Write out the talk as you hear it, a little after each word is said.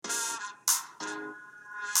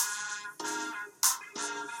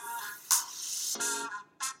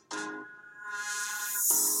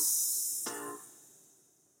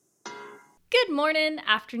morning,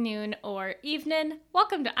 afternoon, or evening.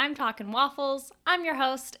 Welcome to I'm Talking Waffles. I'm your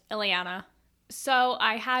host, Ileana. So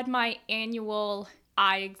I had my annual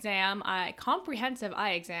eye exam, comprehensive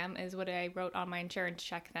eye exam is what I wrote on my insurance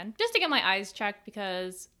check then, just to get my eyes checked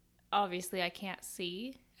because obviously I can't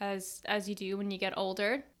see as you do when you get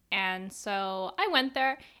older. And so I went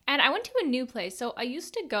there and I went to a new place. So I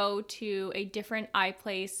used to go to a different eye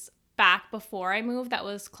place back before I moved that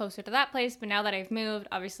was closer to that place. But now that I've moved,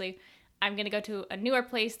 obviously I'm going to go to a newer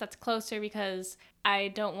place that's closer because I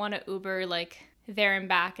don't want to Uber like there and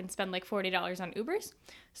back and spend like $40 on Ubers.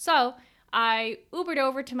 So I Ubered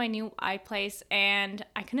over to my new eye place and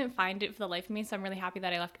I couldn't find it for the life of me. So I'm really happy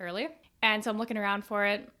that I left earlier. And so I'm looking around for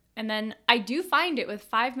it. And then I do find it with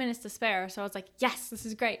 5 minutes to spare. So I was like, yes, this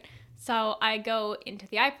is great. So I go into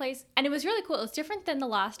the eye place and it was really cool. It was different than the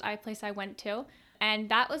last eye place I went to. And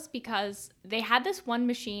that was because they had this one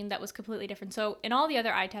machine that was completely different. So in all the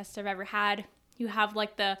other eye tests I've ever had, you have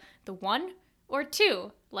like the 1 or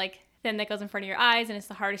 2, like thing that goes in front of your eyes. And it's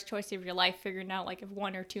the hardest choice of your life, figuring out like if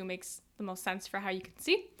 1 or 2 makes the most sense for how you can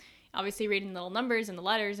see. Obviously reading the little numbers and the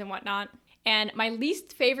letters and whatnot. And my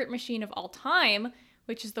least favorite machine of all time,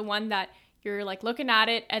 which is the one that you're like looking at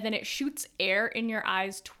it and then it shoots air in your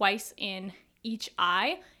eyes twice in each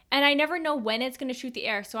eye. And I never know when it's going to shoot the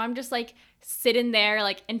air. So I'm just like sitting there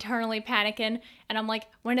like internally panicking. And I'm like,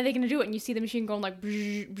 when are they going to do it? And you see the machine going like,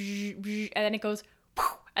 bzz, bzz, bzz, and then it goes,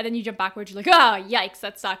 poof, and then you jump backwards. You're like, oh, yikes,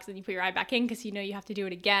 that sucks. And you put your eye back in because you know you have to do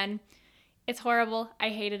it again. It's horrible. I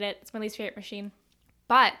hated it. It's my least favorite machine.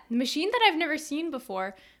 But the machine that I've never seen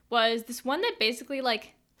before was this one that basically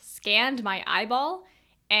like scanned my eyeball.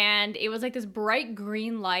 And it was like this bright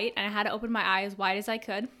green light. And I had to open my eye as wide as I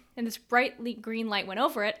could. And this bright green light went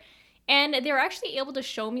over it. And they were actually able to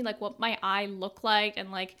show me like what my eye looked like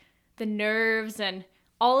and like the nerves and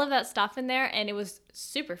all of that stuff in there. And it was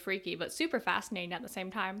super freaky, but super fascinating at the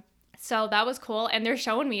same time. So that was cool. And they're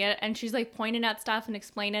showing me it and she's like pointing at stuff and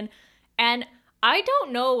explaining. And I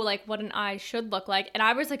don't know like what an eye should look like. And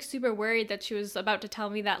I was like super worried that she was about to tell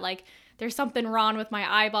me that like there's something wrong with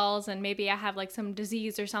my eyeballs and maybe I have like some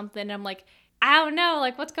disease or something. And I'm like, I don't know,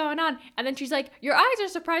 like what's going on? And then she's like, your eyes are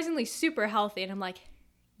surprisingly super healthy. And I'm like,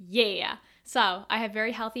 yeah. So I have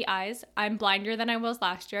very healthy eyes. I'm blinder than I was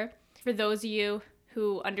last year. For those of you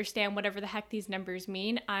who understand whatever the heck these numbers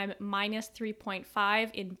mean, I'm minus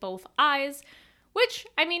 3.5 in both eyes, which,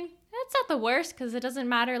 I mean, that's not the worst because it doesn't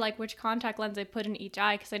matter like which contact lens I put in each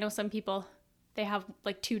eye because I know some people, they have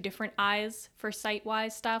like 2 different eyes for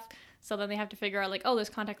sight-wise stuff. So then they have to figure out like, oh, this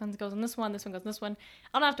contact lens goes in this one goes in this one.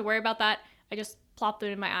 I don't have to worry about that. I just plop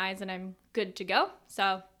them in my eyes and I'm good to go.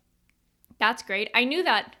 So that's great. I knew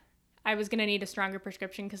that I was going to need a stronger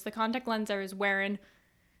prescription because the contact lens I was wearing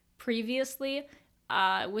previously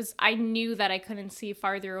I knew that I couldn't see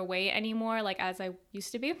farther away anymore, like as I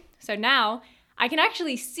used to be. So now I can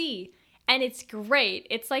actually see and it's great.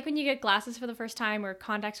 It's like when you get glasses for the first time or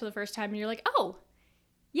contacts for the first time and you're like, oh,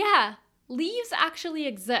 yeah, leaves actually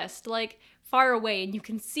exist like far away and you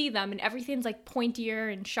can see them and everything's like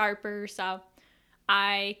pointier and sharper. So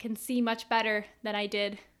I can see much better than I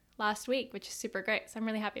did last week, which is super great. So I'm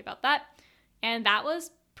really happy about that. And that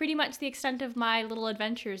was pretty much the extent of my little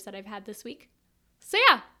adventures that I've had this week. So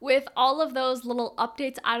yeah, with all of those little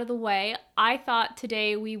updates out of the way, I thought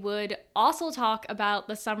today we would also talk about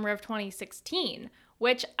the summer of 2016,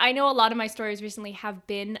 which I know a lot of my stories recently have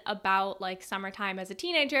been about like summertime as a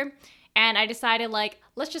teenager. And I decided like,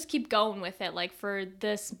 let's just keep going with it like for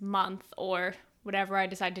this month or whatever I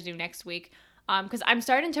decide to do next week. Because I'm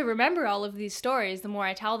starting to remember all of these stories. The more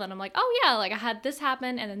I tell them, I'm like, oh yeah, like I had this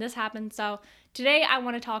happen and then this happened. So today I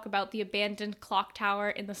want to talk about the abandoned clock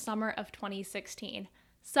tower in the summer of 2016.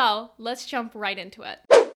 So let's jump right into it.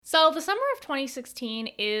 So the summer of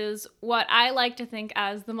 2016 is what I like to think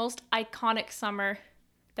as the most iconic summer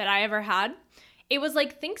that I ever had. It was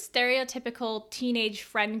like, think stereotypical teenage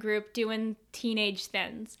friend group doing teenage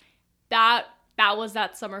things. That was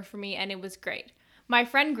that summer for me and it was great. My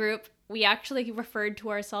friend group, we actually referred to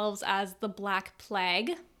ourselves as the Black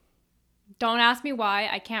Plague. Don't ask me why,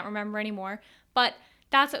 I can't remember anymore, but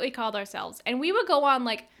that's what we called ourselves. And we would go on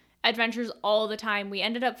like adventures all the time. We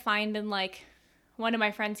ended up finding like one of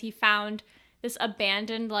my friends, he found this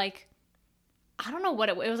abandoned like, I don't know what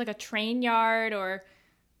it was like a train yard or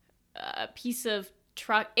a piece of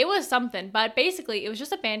truck. It was something, but basically it was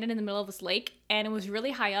just abandoned in the middle of this lake and it was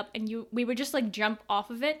really high up and we would just like jump off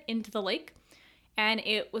of it into the lake. And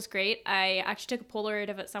it was great. I actually took a Polaroid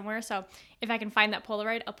of it somewhere. So if I can find that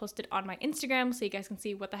Polaroid, I'll post it on my Instagram so you guys can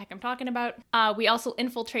see what the heck I'm talking about. We also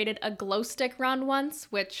infiltrated a glow stick run once,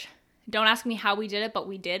 which don't ask me how we did it, but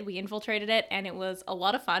we did. We infiltrated it and it was a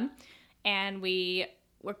lot of fun. and we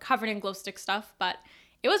were covered in glow stick stuff, but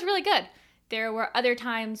it was really good. There were other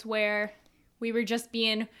times where we were just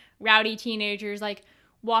being rowdy teenagers, like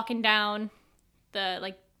walking down the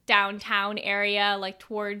like downtown area, like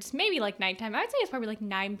towards maybe like nighttime. I'd say it's probably like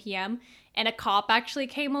 9 p.m. And a cop actually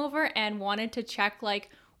came over and wanted to check like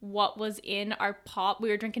what was in our pop. We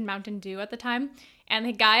were drinking Mountain Dew at the time. And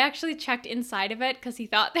the guy actually checked inside of it because he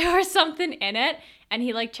thought there was something in it. And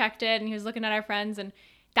he like checked it and he was looking at our friends. And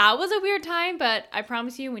that was a weird time, but I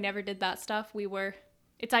promise you, we never did that stuff.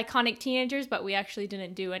 It's iconic teenagers, but we actually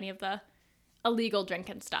didn't do any of the illegal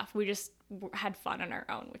drinking stuff. We just had fun on our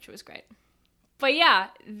own, which was great. But yeah,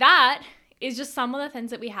 that is just some of the things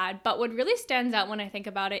that we had. But what really stands out when I think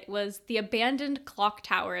about it was the abandoned clock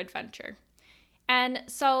tower adventure. And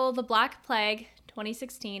so the Black Plague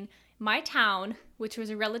 2016, my town, which was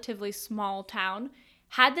a relatively small town,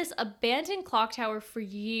 had this abandoned clock tower for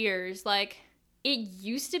years. Like, it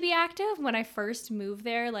used to be active when I first moved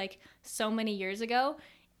there, like so many years ago.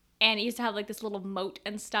 And it used to have like this little moat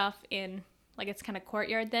and stuff in like its kind of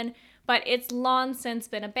courtyard then. But it's long since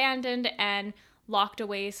been abandoned and locked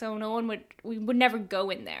away, so we would never go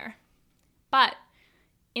in there. But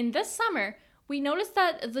in this summer, we noticed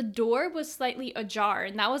that the door was slightly ajar,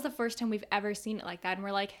 and that was the first time we've ever seen it like that. And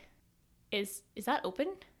we're like, is that open?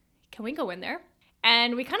 Can we go in there?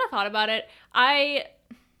 And we kind of thought about it.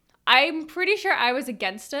 I'm pretty sure I was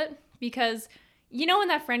against it because, you know, in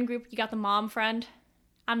that friend group, you got the mom friend.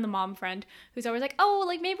 I'm the mom friend who's always like, oh,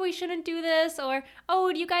 like maybe we shouldn't do this, or,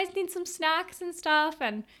 oh, do you guys need some snacks and stuff?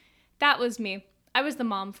 And that was me. I was the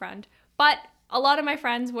mom friend. But a lot of my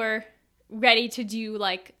friends were ready to do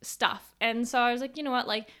like stuff. And so I was like, you know what,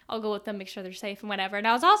 like I'll go with them, make sure they're safe and whatever. And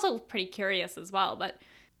I was also pretty curious as well, but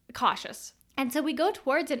cautious. And so we go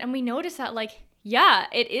towards it and we notice that like, yeah,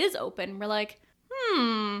 it is open. We're like,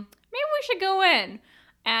 maybe we should go in.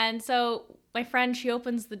 And so my friend, she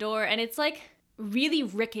opens the door and it's like really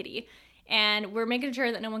rickety and we're making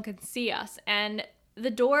sure that no one could see us. And the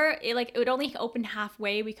door, it would only open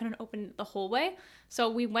halfway. We couldn't open the whole way. So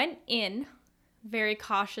we went in very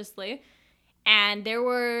cautiously and there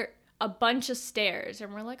were a bunch of stairs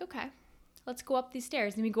and we're like, okay, let's go up these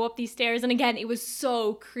stairs. And we go up these stairs and again, it was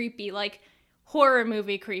so creepy, like horror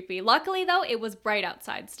movie creepy. Luckily though, it was bright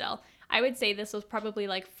outside still. I would say this was probably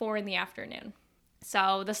like 4 p.m.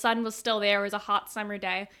 So the sun was still there. It was a hot summer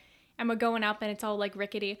day and we're going up and it's all like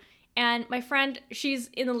rickety. And my friend, she's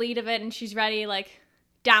in the lead of it and she's ready, like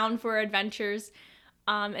down for adventures.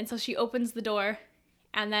 And so she opens the door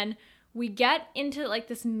and then we get into like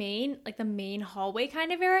this the main hallway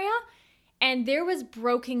kind of area. And there was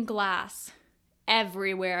broken glass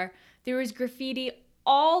everywhere. There was graffiti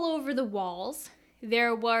all over the walls.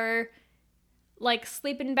 There were like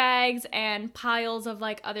sleeping bags and piles of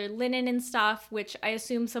like other linen and stuff, which I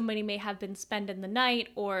assume somebody may have been spending the night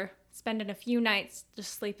or spending a few nights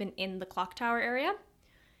just sleeping in the clock tower area.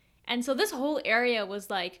 And so this whole area was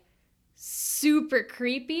like super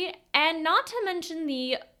creepy, and not to mention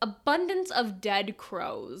the abundance of dead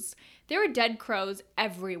crows. There were dead crows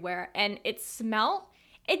everywhere, and it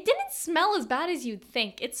didn't smell as bad as you'd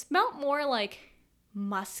think. It smelled more like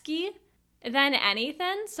musky than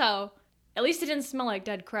anything, so at least it didn't smell like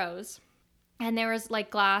dead crows. And there was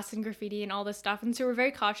like glass and graffiti and all this stuff, and so we're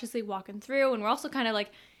very cautiously walking through, and we're also kind of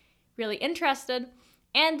like really interested.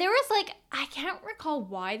 And there was like, I can't recall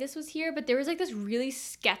why this was here, but there was like this really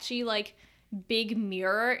sketchy like big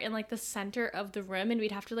mirror in like the center of the room, and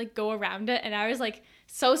we'd have to like go around it. And I was like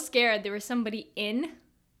so scared there was somebody in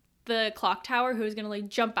the clock tower who was gonna like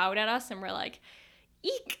jump out at us, and we're like,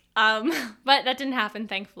 eek. But that didn't happen,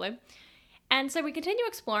 thankfully. And so we continue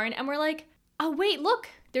exploring and we're like, oh wait, look,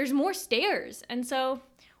 there's more stairs. And so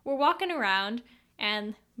we're walking around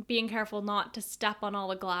and being careful not to step on all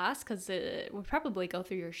the glass because it would probably go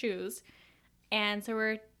through your shoes. And so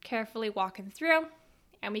we're carefully walking through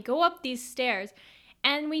and we go up these stairs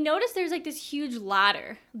and we notice there's like this huge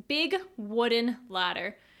ladder, big wooden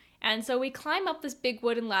ladder. And so we climb up this big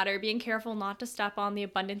wooden ladder, being careful not to step on the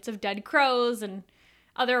abundance of dead crows and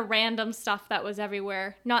other random stuff that was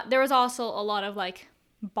everywhere. There was also a lot of like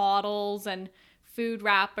bottles and food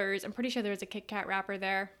wrappers. I'm pretty sure there was a Kit Kat wrapper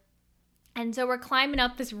there. And so we're climbing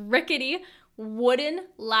up this rickety wooden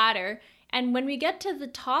ladder. And when we get to the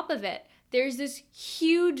top of it, there's this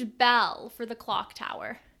huge bell for the clock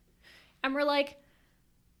tower. And we're like,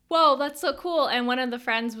 whoa, that's so cool. And one of the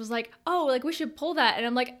friends was like, oh, like we should pull that. And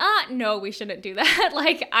I'm like, no, we shouldn't do that.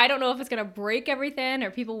 Like, I don't know if it's going to break everything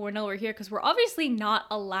or people will know we're here because we're obviously not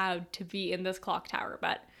allowed to be in this clock tower.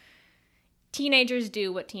 But teenagers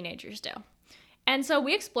do what teenagers do. And so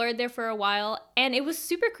we explored there for a while, and it was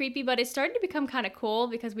super creepy, but it started to become kind of cool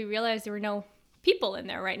because we realized there were no people in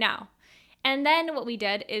there right now. And then what we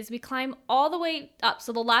did is we climbed all the way up.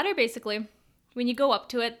 So the ladder, basically, when you go up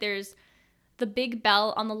to it, there's the big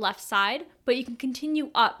bell on the left side, but you can continue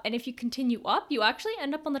up. And if you continue up, you actually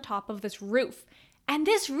end up on the top of this roof. And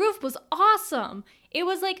this roof was awesome. It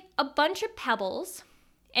was like a bunch of pebbles,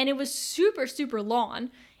 and it was super, super long.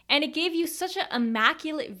 And it gave you such an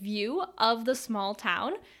immaculate view of the small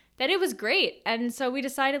town that it was great. And so we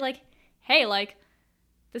decided like, hey, like,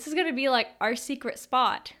 this is going to be like our secret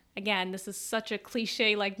spot. Again, this is such a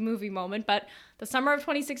cliche like movie moment, but the summer of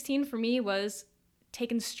 2016 for me was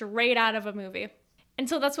taken straight out of a movie. And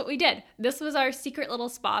so that's what we did. This was our secret little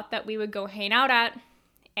spot that we would go hang out at.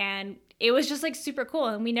 And it was just like super cool.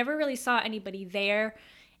 And we never really saw anybody there.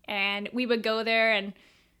 And we would go there and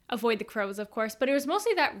avoid the crows, of course, but it was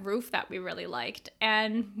mostly that roof that we really liked.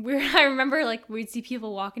 And I remember like we'd see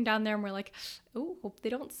people walking down there and we're like, oh, hope they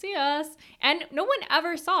don't see us. And no one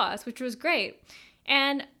ever saw us, which was great.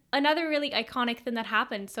 And another really iconic thing that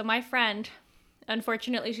happened. So my friend,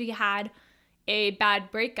 unfortunately, she had a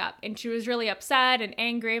bad breakup and she was really upset and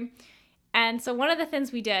angry. And so one of the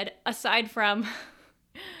things we did, aside from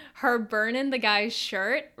her burning the guy's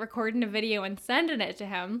shirt, recording a video and sending it to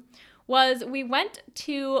him, was we went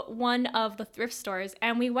to one of the thrift stores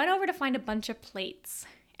and we went over to find a bunch of plates.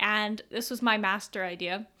 And this was my master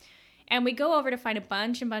idea. And we go over to find a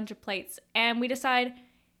bunch of plates. And we decide,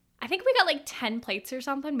 I think we got like 10 plates or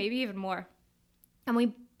something, maybe even more. And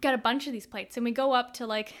we got a bunch of these plates. And we go up to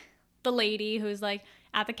like the lady who's like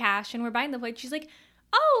at the cash and we're buying the plates. She's like,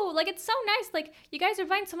 oh, like it's so nice. Like you guys are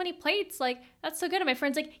buying so many plates. Like that's so good. And my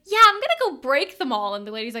friend's like, yeah, I'm going to go break them all. And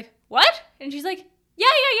the lady's like, what? And she's like, yeah.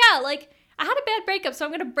 Like, I had a bad breakup, so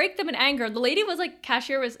I'm going to break them in anger. The lady was like,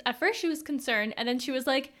 cashier was, at first she was concerned, and then she was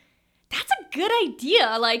like, that's a good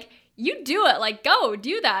idea. Like, you do it. Like, go,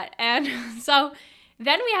 do that. And so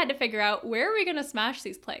then we had to figure out where are we going to smash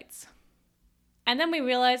these plates? And then we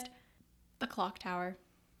realized the clock tower.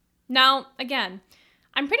 Now, again,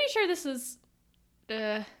 I'm pretty sure this is,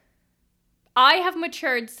 I have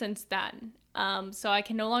matured since then, so I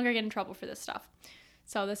can no longer get in trouble for this stuff.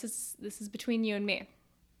 So this is between you and me.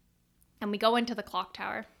 And we go into the clock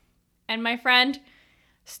tower. And my friend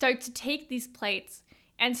starts to take these plates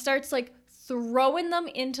and starts like throwing them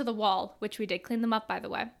into the wall, which we did clean them up, by the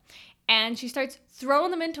way. And she starts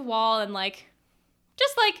throwing them into wall and like,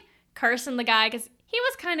 just like cursing the guy because he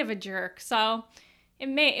was kind of a jerk. So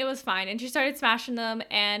it was fine. And she started smashing them.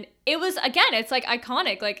 And it was, again, it's like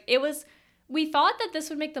iconic. Like it was, we thought that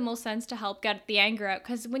this would make the most sense to help get the anger out.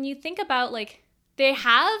 Because when you think about like, they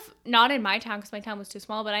have, not in my town because my town was too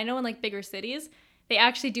small, but I know in like bigger cities, they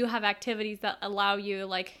actually do have activities that allow you to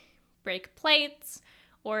like break plates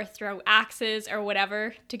or throw axes or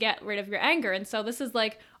whatever to get rid of your anger. And so this is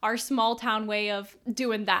like our small town way of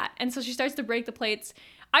doing that. And so she starts to break the plates.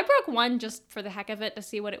 I broke one just for the heck of it to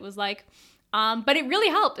see what it was like. But it really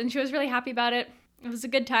helped and she was really happy about it. It was a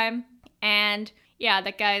good time. And yeah,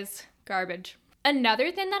 that guy's garbage.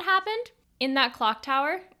 Another thing that happened in that clock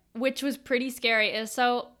tower, which was pretty scary, is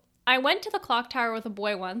so I went to the clock tower with a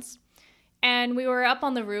boy once and we were up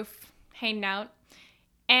on the roof hanging out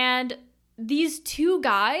and these two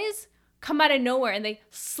guys come out of nowhere and they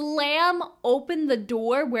slam open the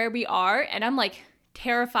door where we are and I'm like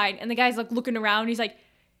terrified and the guy's like looking around. He's like,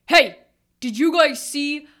 hey, did you guys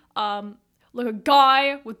see like a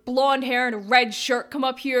guy with blonde hair and a red shirt come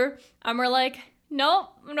up here? And we're like, no,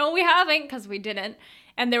 we haven't, because we didn't.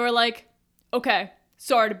 And they were like, okay,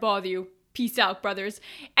 sorry to bother you. Peace out, brothers.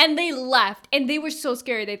 And they left, and they were so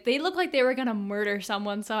scary. They looked like they were gonna murder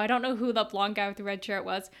someone, so I don't know who the blonde guy with the red shirt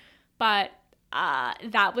was, but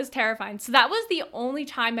that was terrifying. So that was the only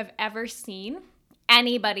time I've ever seen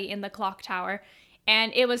anybody in the clock tower,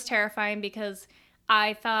 and it was terrifying because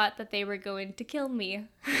I thought that they were going to kill me.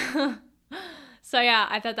 So yeah,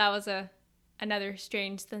 I thought that was another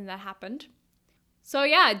strange thing that happened. So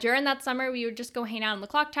yeah, during that summer, we would just go hang out in the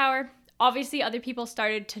clock tower. Obviously, other people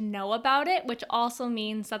started to know about it, which also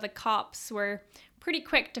means that the cops were pretty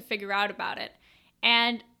quick to figure out about it.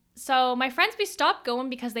 And so my friends, we stopped going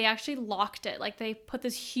because they actually locked it. Like they put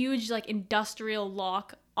this huge like industrial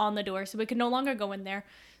lock on the door so we could no longer go in there.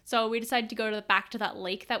 So we decided to go back to that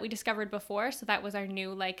lake that we discovered before. So that was our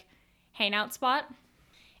new like hangout spot.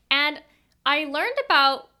 And I learned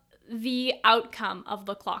about the outcome of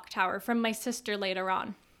the clock tower from my sister later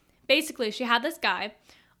on. Basically, she had this guy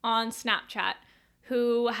on Snapchat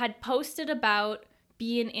who had posted about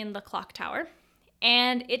being in the clock tower.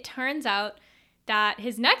 And it turns out that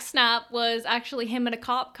his next snap was actually him in a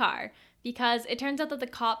cop car because it turns out that the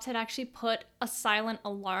cops had actually put a silent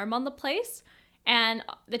alarm on the place, and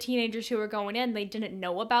the teenagers who were going in, they didn't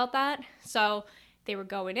know about that. So they were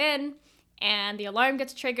going in and the alarm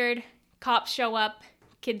gets triggered, cops show up,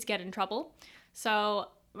 kids get in trouble. So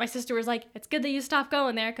my sister was like, it's good that you stopped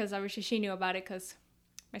going there, because obviously she knew about it because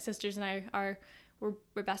my sisters and I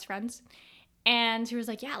we're best friends. And she was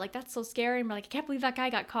like, yeah, like that's so scary. And we're like, I can't believe that guy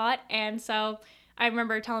got caught. And so I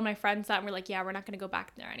remember telling my friends that, and we're like, yeah, we're not going to go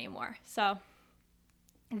back there anymore. So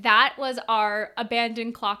that was our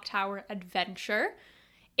abandoned clock tower adventure.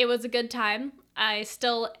 It was a good time.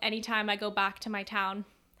 Anytime I go back to my town,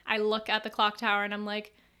 I look at the clock tower and I'm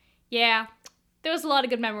like, yeah, there was a lot of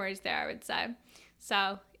good memories there, I would say.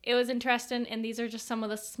 So it was interesting, and these are just some of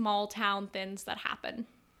the small town things that happen.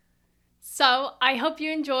 So I hope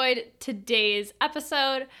you enjoyed today's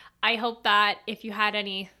episode. I hope that if you had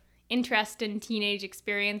any interest in teenage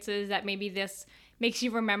experiences, that maybe this makes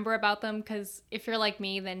you remember about them, because if you're like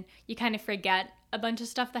me, then you kind of forget a bunch of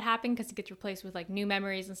stuff that happened because it gets replaced with like new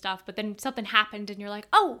memories and stuff, but then something happened and you're like,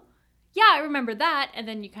 oh, yeah, I remember that, and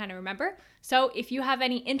then you kind of remember. So if you have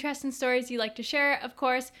any interesting stories you'd like to share, of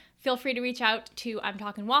course, feel free to reach out to I'm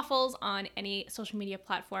Talking Waffles on any social media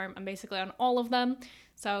platform. I'm basically on all of them.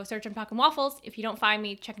 So search I'm Talking Waffles. If you don't find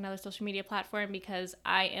me, check another social media platform because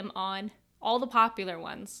I am on all the popular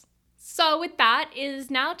ones. So with that, it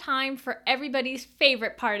is now time for everybody's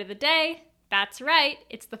favorite part of the day. That's right,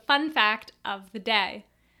 it's the fun fact of the day.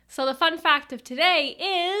 So the fun fact of today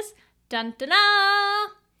is, dun-dun-dun!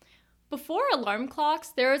 Before alarm clocks,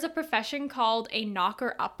 there was a profession called a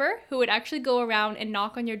knocker-upper who would actually go around and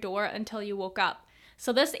knock on your door until you woke up.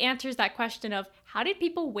 So this answers that question of, how did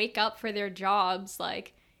people wake up for their jobs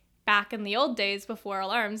like back in the old days before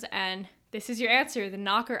alarms? And this is your answer, the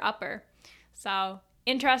knocker-upper. So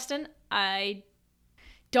interesting. I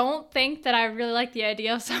don't think that I really like the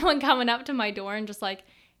idea of someone coming up to my door and just like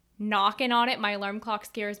knocking on it. My alarm clock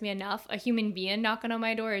scares me enough. A human being knocking on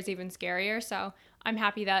my door is even scarier. So I'm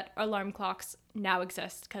happy that alarm clocks now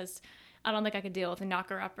exist, because I don't think I could deal with a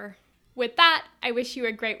knocker-upper. With that, I wish you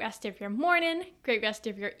a great rest of your morning, great rest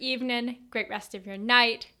of your evening, great rest of your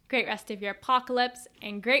night, great rest of your apocalypse,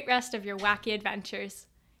 and great rest of your wacky adventures.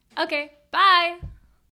 Okay, bye!